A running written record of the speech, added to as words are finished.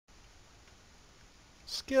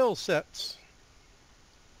Skill sets.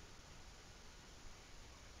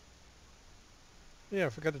 Yeah, I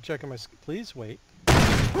forgot to check on my... Please wait.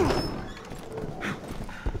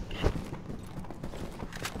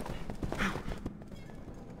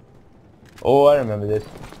 Oh, I remember this.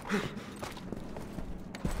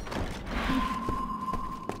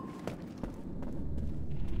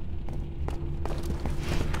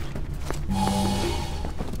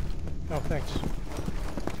 Oh, thanks.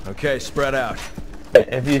 Okay, spread out.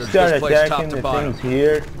 If you Search start this place attacking top to the bottom. things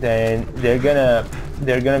here, then they're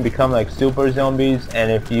gonna become like super zombies, and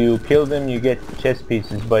if you kill them, you get chest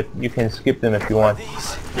pieces. But you can skip them if you want.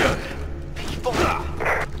 These people.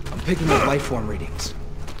 I'm picking up life form readings.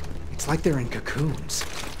 It's like they're in cocoons.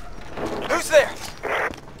 Who's there?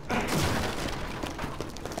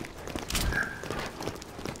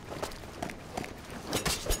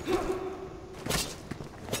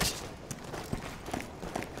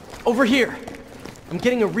 Over here! I'm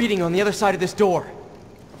getting a reading on the other side of this door.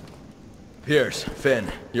 Pierce, Finn,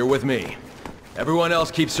 you're with me. Everyone else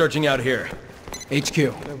keep searching out here. HQ.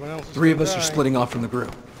 Everyone else is Three of gonna us are die. splitting off from the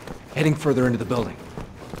group. Heading further into the building.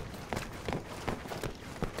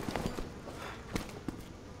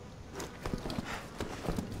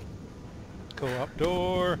 Co-op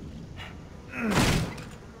door.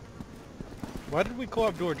 Why did we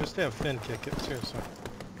co-op door just to have Finn kick it? Seriously.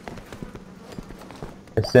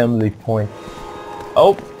 Assembly point.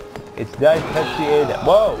 Oh, it's Diet Pepsi Ada.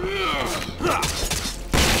 Whoa!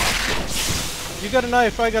 You got a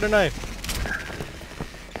knife, I got a knife.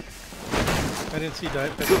 I didn't see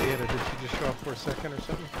Diet Pepsi Ada. Did she just show up for a second or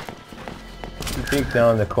something? She peeked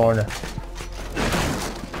down the corner.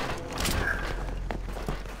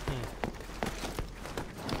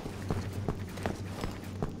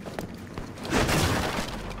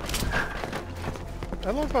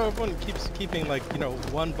 I love how everyone keeps keeping, like, you know,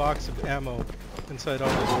 one box of ammo inside all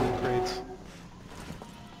those loot crates.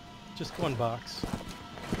 Just one box.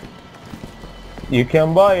 You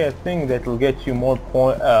can buy a thing that will get you more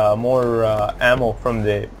ammo from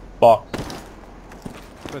the box.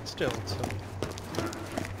 But still, it's...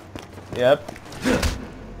 Yep.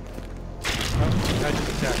 I just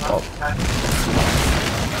attacked. Oh.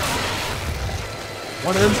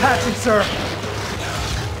 One of them's hatching, sir!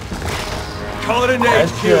 Call it a day,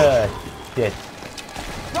 That's HQ. good. Shit.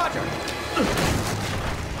 Roger!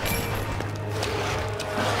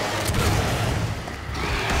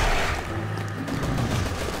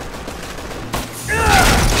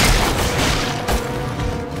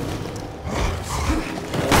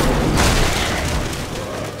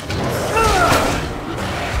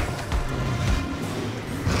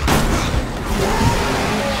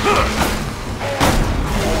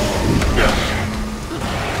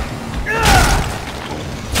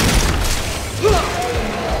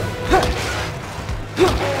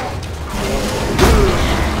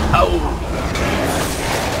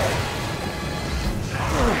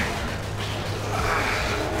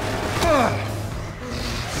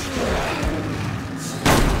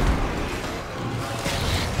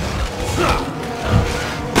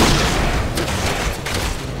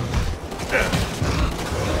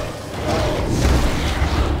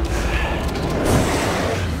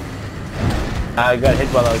 I got hit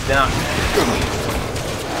while I was down. You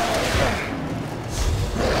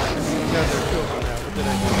guys are cool now. What did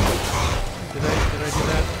I do? Did I do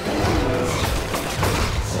that?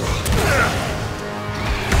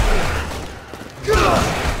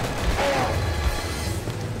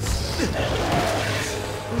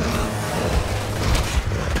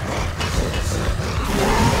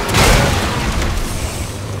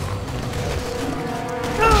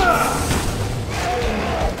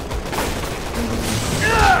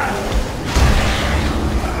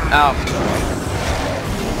 Ow.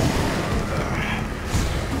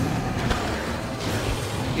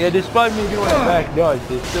 Yeah, despite me doing a back dodge,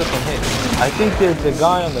 there's still some hits. I think there's a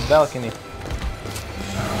guy on the balcony.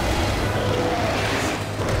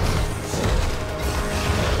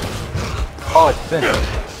 Oh, it's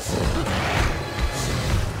finished.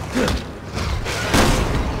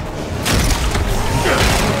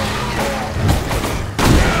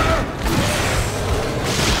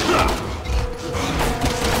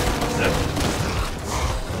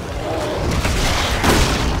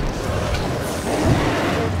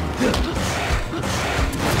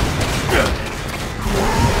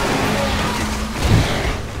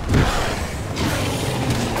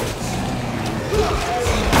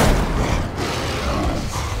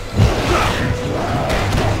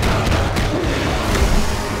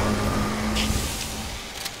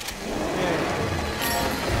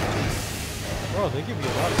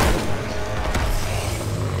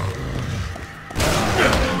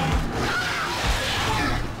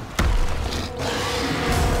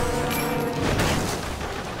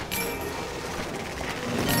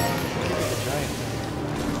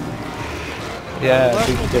 Yeah, The last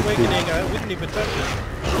big one's chest piece. awakening, we didn't even touch it.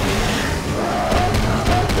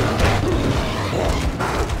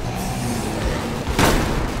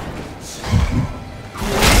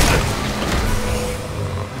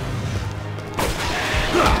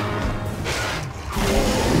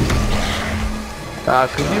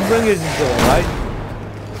 Could you bring it into the light?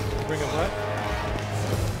 Bring it what?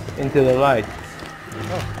 Into the light.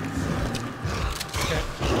 Oh. Okay.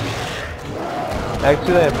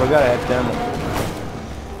 Actually, I forgot I had thermal.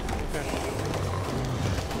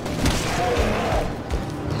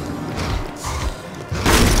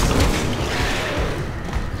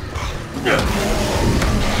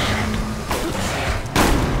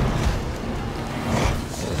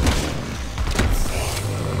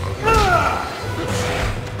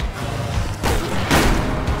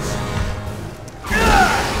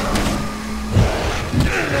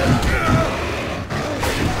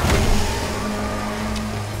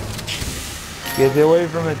 Get away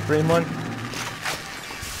from it, Fremont.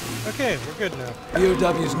 Okay, we're good now.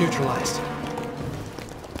 BOW's neutralized.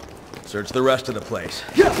 Search the rest of the place.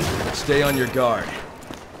 Stay on your guard.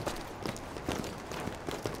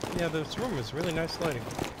 Yeah, this room is really nice lighting.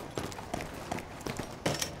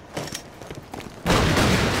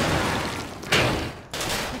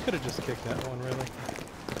 We could have just kicked that one, really.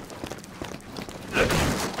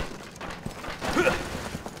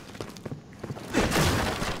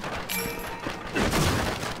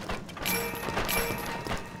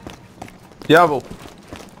 Diablo.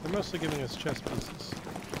 They're mostly giving us chess pieces.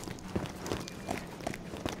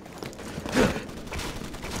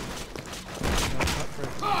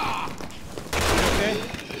 Okay.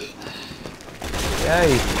 Yeah,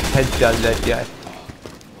 he headshot that guy.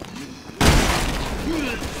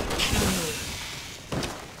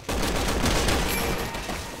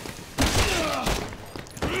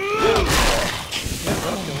 Yeah,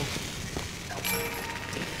 that'll kill him.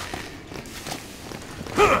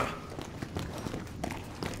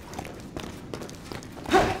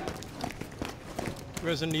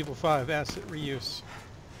 Resident Evil 5 asset reuse.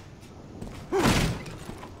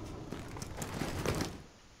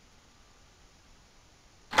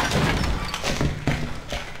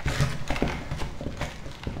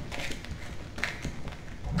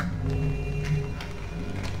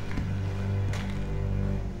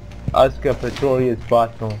 Oscar Pistorius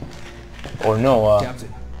bathroom. Or no,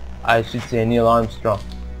 Captain. I should say Neil Armstrong.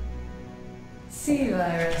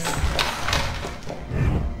 C-virus.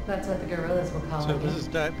 That's what the gorillas were calling So this it. is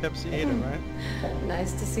Diet Pepsi Ada, right?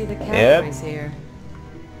 Nice to see the cavalry's here.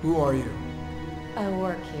 Who are you? I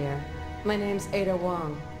work here. My name's Ada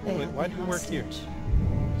Wong. They Wait, held why me do you work here? hostage.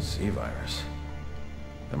 C-virus.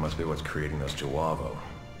 That must be what's creating those Jawavo.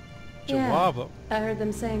 Yeah, Jawavo. I heard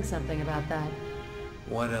them saying something about that.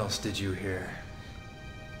 What else did you hear?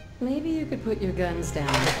 Maybe you could put your guns down.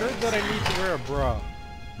 I heard that I need to wear a bra.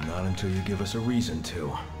 Not until you give us a reason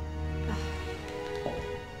to.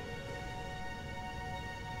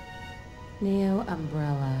 Neo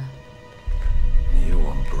Umbrella. Neo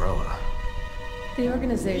Umbrella. The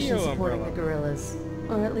organization Neo supporting Umbrella. the gorillas.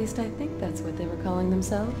 Or at least I think that's what they were calling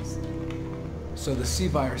themselves. So the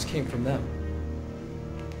C-virus came from them.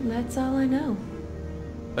 That's all I know.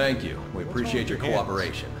 Thank you. We What's appreciate wrong your with your hands?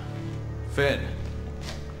 cooperation. Finn.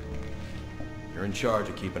 You're in charge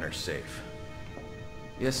of keeping her safe.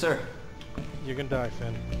 Yes, sir. You're gonna die,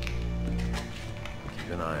 Finn.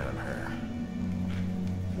 Keep an eye on her.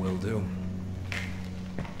 Will do.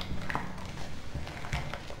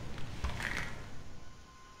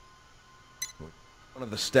 One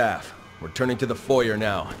of the staff. We're turning to the foyer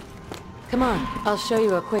now. Come on, I'll show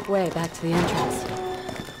you a quick way back to the entrance.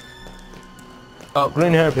 Oh,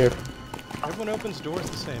 green herb here. Everyone opens doors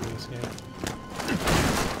the same in this game.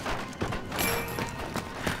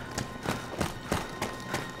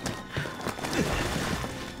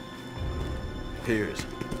 Piers.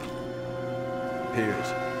 Piers.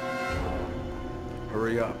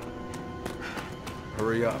 Hurry up.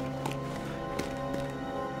 Hurry up.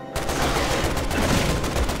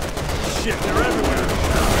 Shit, they're everywhere!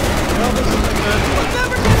 Well, this is good. We'll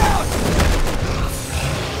never get out!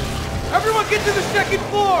 Everyone get to the second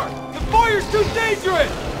floor! The foyer's too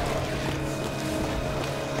dangerous!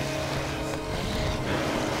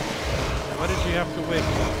 Why did you have to wake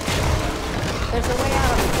up? There's a way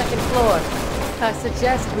out on the second floor. I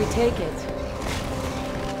suggest we take it.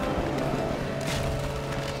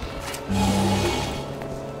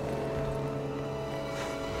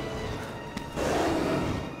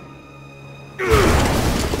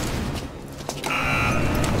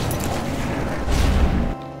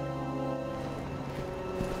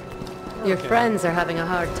 Your friends are having a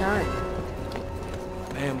hard time.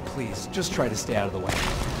 Ma'am, please, just try to stay out of the way.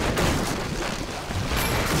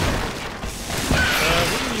 We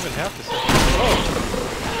didn't even have to say. Oh!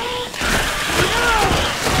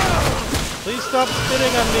 Please stop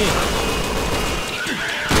spitting on me.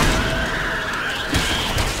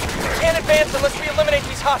 Can't advance unless we eliminate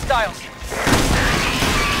these hostiles.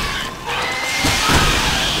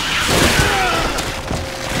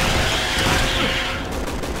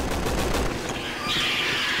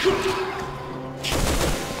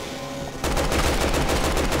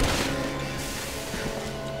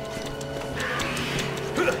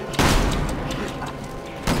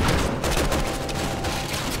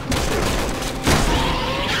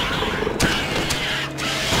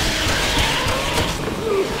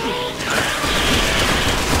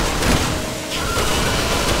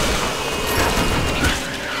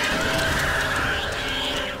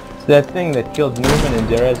 That thing that killed Newman in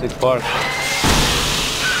Jurassic Park.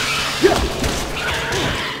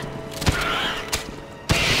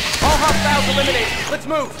 All hostiles eliminated. Let's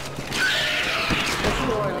move. This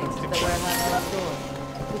door leads to the warehouse next door.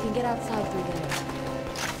 We can get outside through there.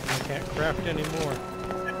 I can't craft anymore.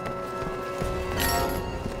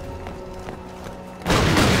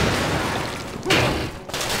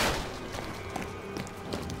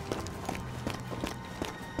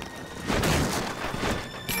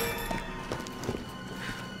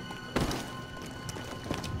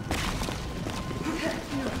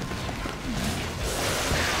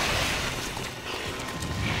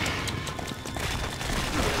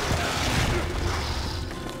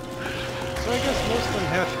 So I guess most of them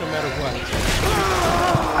hatch no matter what.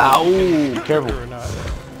 Ow! Careful. Or not.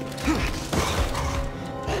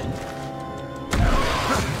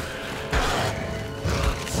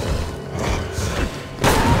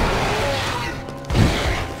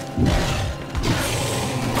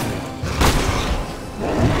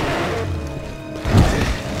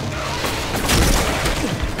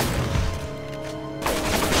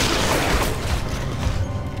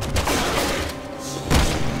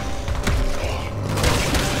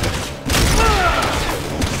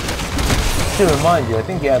 To remind you, I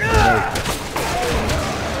think you have grenades.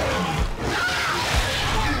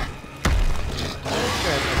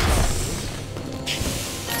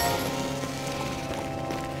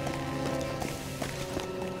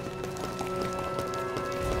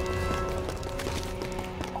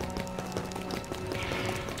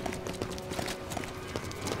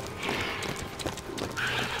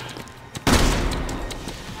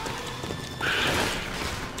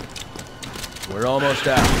 We're almost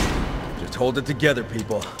out. Just hold it together,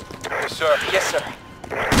 people. Yes, sir. Yes, sir.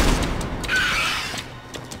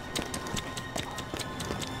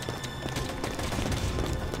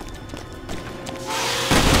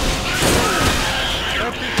 I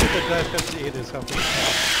appreciate that FFC is helping.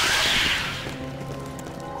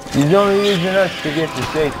 He's only using us to get to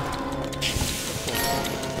safety.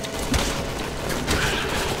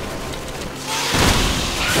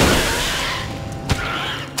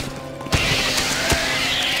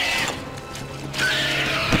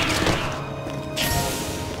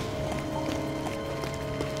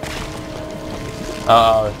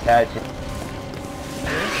 Uh-oh, attaching.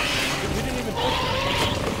 We didn't even touch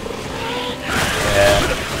Yeah.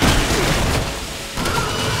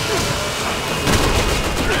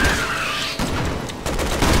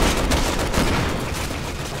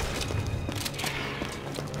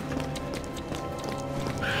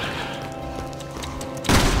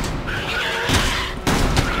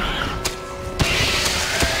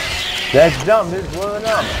 That jump is blowing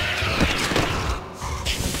up.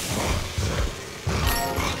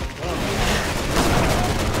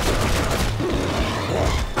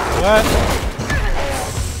 What?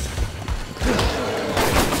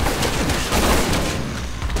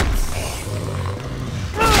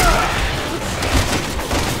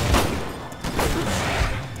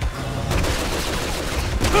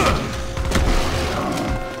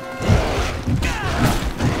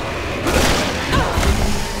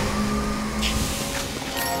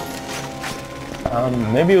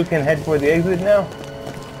 Maybe we can head for the exit now?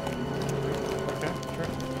 Okay, sure.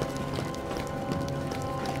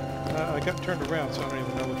 I got turned around, so I don't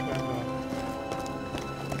even know which way I'm going.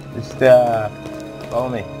 Just, follow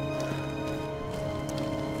me.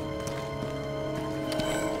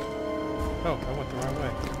 Oh, I went the wrong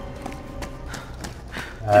way.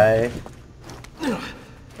 Hi.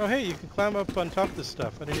 Oh, hey, you can climb up on top of this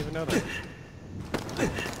stuff. I didn't even know that.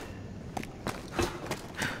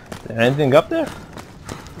 Is there anything up there?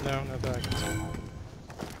 No, not that I can see.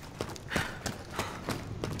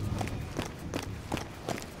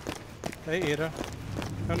 Hey, Ada.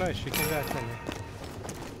 Oh, nice. She came back from me.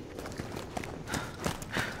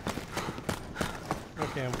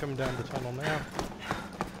 Okay, I'm coming down the tunnel now.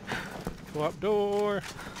 Co-op door.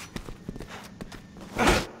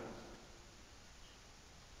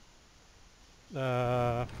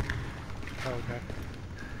 Okay.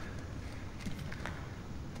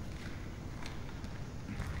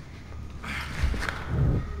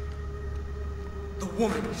 The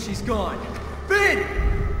woman, she's gone. Finn!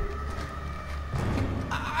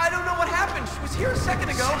 I don't know what happened. She was here a second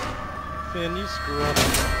ago. Finn, you screw up.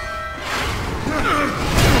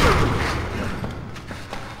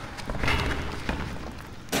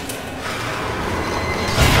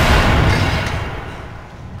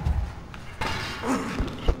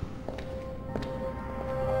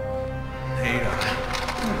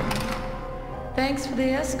 Thanks for the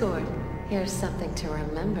escort. Here's something to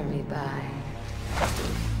remember me by.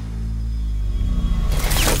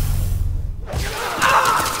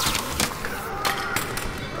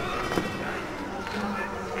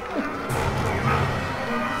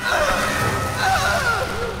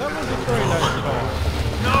 That wasn't very nice at all.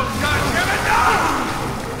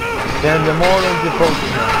 Send them all into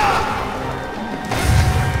Pokemon.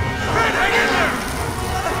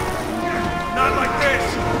 Not like this!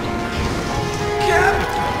 Cap!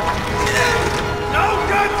 No,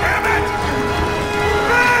 goddammit!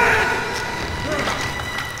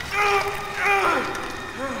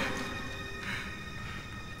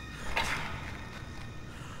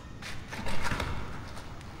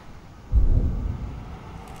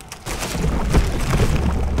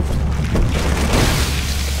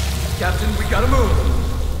 Captain, we gotta move!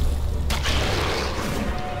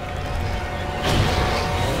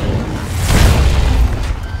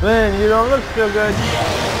 Man, you don't look so good.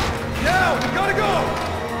 Now, we gotta go!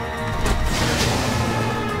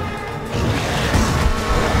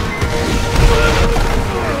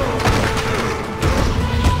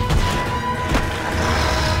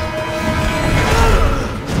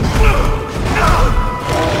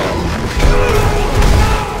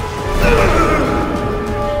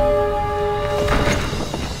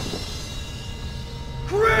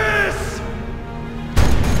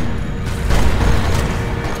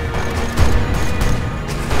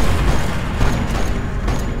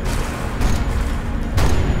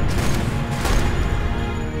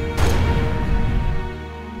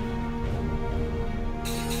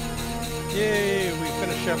 Yay, we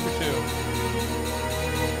finished chapter 2.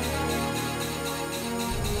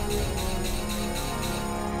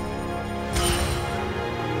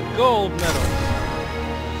 Gold medal.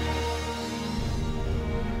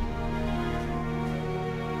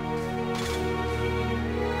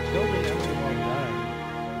 Killed an enemy while dying.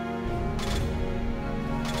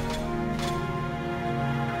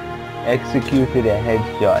 Executed a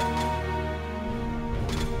headshot.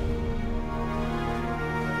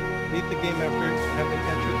 Beat the game after having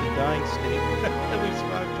entered the dying state at least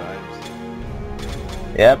 5 times.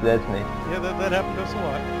 Yep, that's me. Yeah, that happened to us a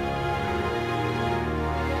lot.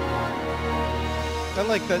 I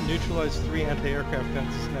like that neutralize 3 anti-aircraft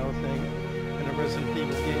guns is now a thing in a Resident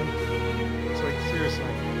Evil game. It's like,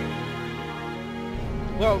 seriously.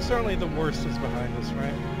 Well, certainly the worst is behind us,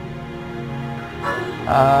 right?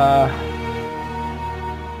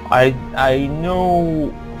 I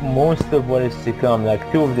know most of what is to come,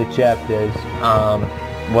 like 2 of the chapters.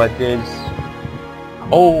 What is...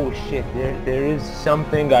 Oh shit, there is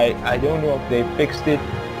something, I don't know if they fixed it,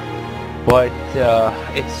 but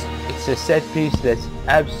it's a set piece that's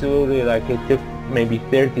absolutely, like, it took maybe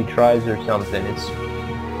 30 tries or something.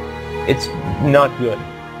 It's not good.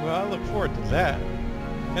 Well, I look forward to that.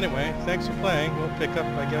 Anyway, thanks for playing. We'll pick up,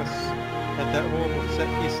 I guess, at that whole set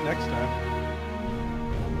piece next time.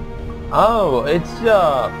 Oh, it's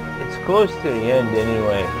close to the end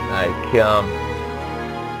anyway. Like,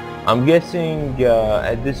 I'm guessing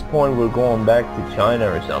at this point we're going back to China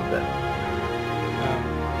or something.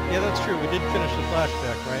 Yeah, that's true. We did finish the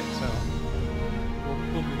flashback, right? So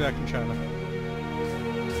we'll be back in China.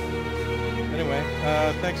 Anyway,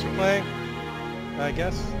 thanks for playing, I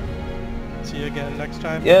guess. See you again next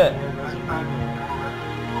time. Yeah.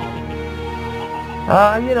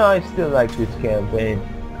 You know, I still like this campaign.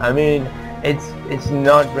 I mean, it's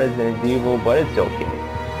not Resident Evil, but it's okay.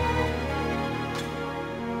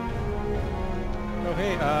 Oh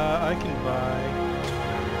hey, I can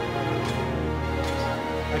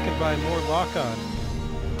buy more lock-on.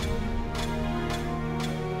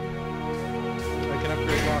 I can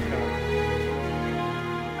upgrade lock-on.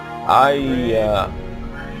 I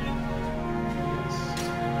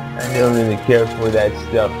don't really care for that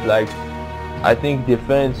stuff. Like, I think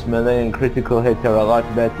defense, melee, and critical hit are a lot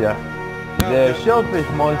better. The shellfish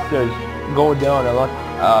monsters go down a lot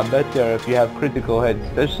better if you have critical hit,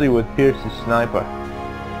 especially with Pierce's sniper.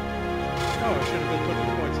 Oh, I should have been putting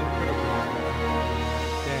points in critical.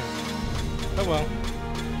 Damn. Oh well.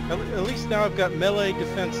 At least now I've got melee,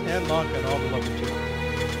 defense, and lock on all the level 2. So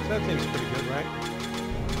that seems pretty good, right?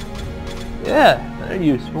 Yeah, they're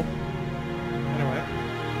useful. Anyway.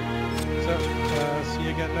 So, see you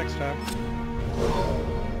again next time.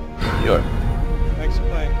 Sure. Thanks for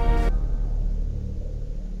playing.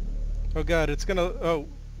 Oh god, it's gonna... Oh,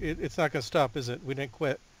 it's not gonna stop, is it? We didn't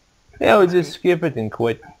quit. Yeah, we'll just skip it and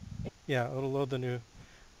quit. Yeah, it'll load the new...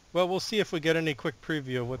 Well, we'll see if we get any quick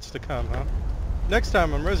preview of what's to come, huh? Next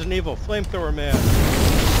time on Resident Evil Flamethrower Man.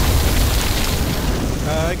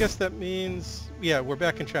 I guess that means... Yeah, we're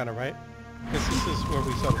back in China, right? I guess this is where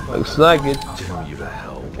we saw the place. Looks like it. Damn you to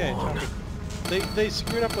hell, Okay, Juan. they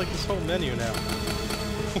screwed up like this whole menu now.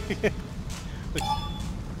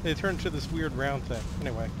 They turned to this weird round thing.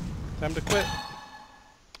 Anyway, time to quit.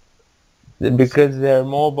 Because their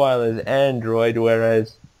mobile is Android,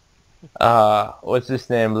 whereas, what's his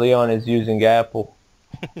name? Leon is using Apple.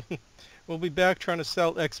 We'll be back trying to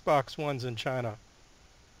sell Xbox Ones in China.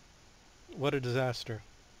 What a disaster.